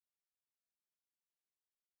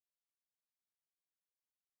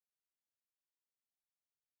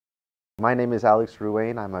My name is Alex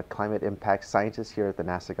Ruane. I'm a climate impact scientist here at the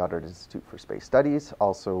NASA-Goddard Institute for Space Studies,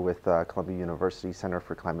 also with Columbia University Center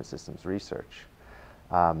for Climate Systems Research.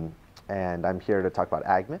 And I'm here to talk about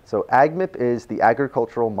AgMIP. So AgMIP is the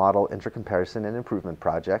Agricultural Model Intercomparison and Improvement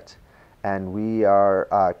Project, and we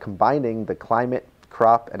are combining the climate,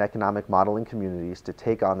 crop, and economic modeling communities to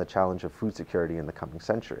take on the challenge of food security in the coming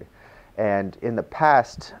century. And in the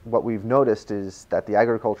past, what we've noticed is that the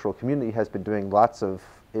agricultural community has been doing lots of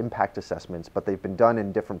impact assessments, but they've been done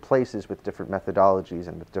in different places with different methodologies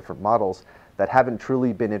and with different models that haven't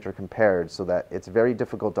truly been intercompared, so that it's very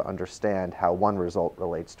difficult to understand how one result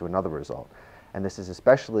relates to another result. And this is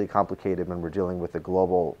especially complicated when we're dealing with a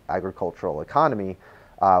global agricultural economy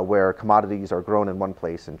where commodities are grown in one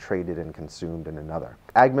place and traded and consumed in another.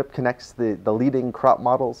 AgMIP connects the leading crop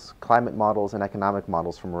models, climate models, and economic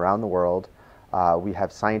models from around the world. We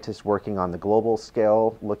have scientists working on the global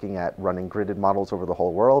scale, looking at running gridded models over the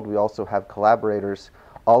whole world. We also have collaborators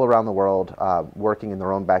all around the world working in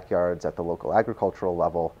their own backyards at the local agricultural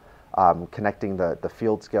level, connecting the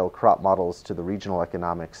field scale crop models to the regional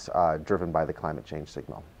economics driven by the climate change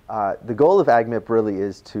signal. The goal of AgMIP really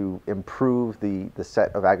is to improve the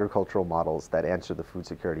set of agricultural models that answer the food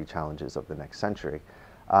security challenges of the next century.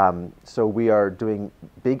 So we are doing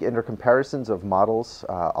big intercomparisons of models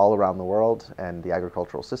all around the world and the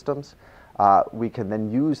agricultural systems. We can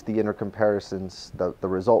then use the intercomparisons, the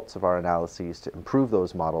results of our analyses, to improve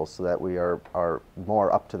those models so that we are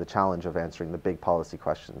more up to the challenge of answering the big policy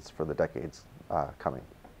questions for the decades coming.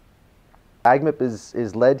 AgMIP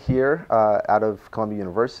is led here out of Columbia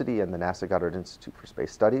University and the NASA-Goddard Institute for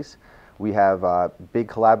Space Studies. We have big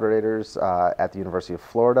collaborators at the University of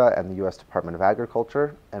Florida and the U.S. Department of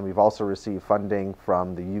Agriculture, and we've also received funding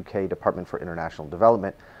from the UK Department for International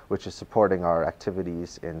Development, which is supporting our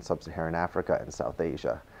activities in Sub-Saharan Africa and South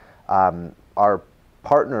Asia. Our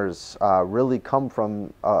partners really come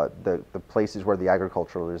from the places where the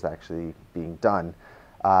agriculture is actually being done.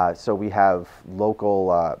 So we have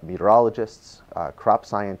local meteorologists, crop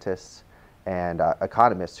scientists, and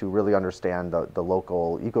economists who really understand the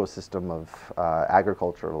local ecosystem of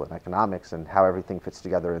agricultural and economics and how everything fits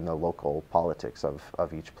together in the local politics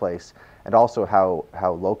of each place, and also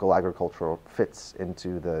how local agriculture fits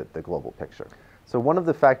into the global picture. So one of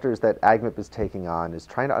the factors that AgMIP is taking on is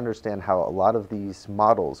trying to understand how a lot of these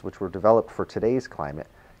models, which were developed for today's climate,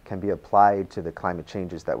 can be applied to the climate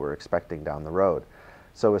changes that we're expecting down the road.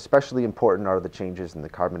 So especially important are the changes in the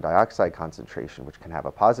carbon dioxide concentration, which can have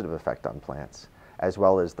a positive effect on plants, as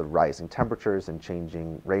well as the rising temperatures and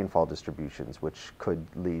changing rainfall distributions, which could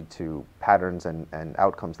lead to patterns and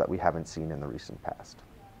outcomes that we haven't seen in the recent past.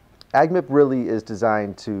 AgMIP really is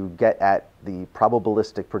designed to get at the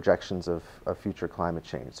probabilistic projections of future climate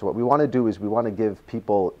change. So what we want to do is we want to give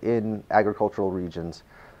people in agricultural regions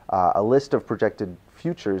a list of projected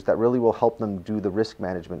futures that really will help them do the risk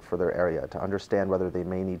management for their area, to understand whether they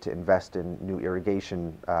may need to invest in new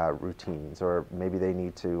irrigation routines, or maybe they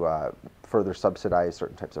need to further subsidize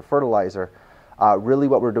certain types of fertilizer. Really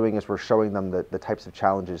what we're doing is we're showing them the types of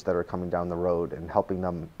challenges that are coming down the road and helping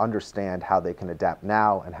them understand how they can adapt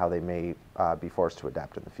now and how they may be forced to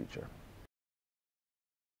adapt in the future.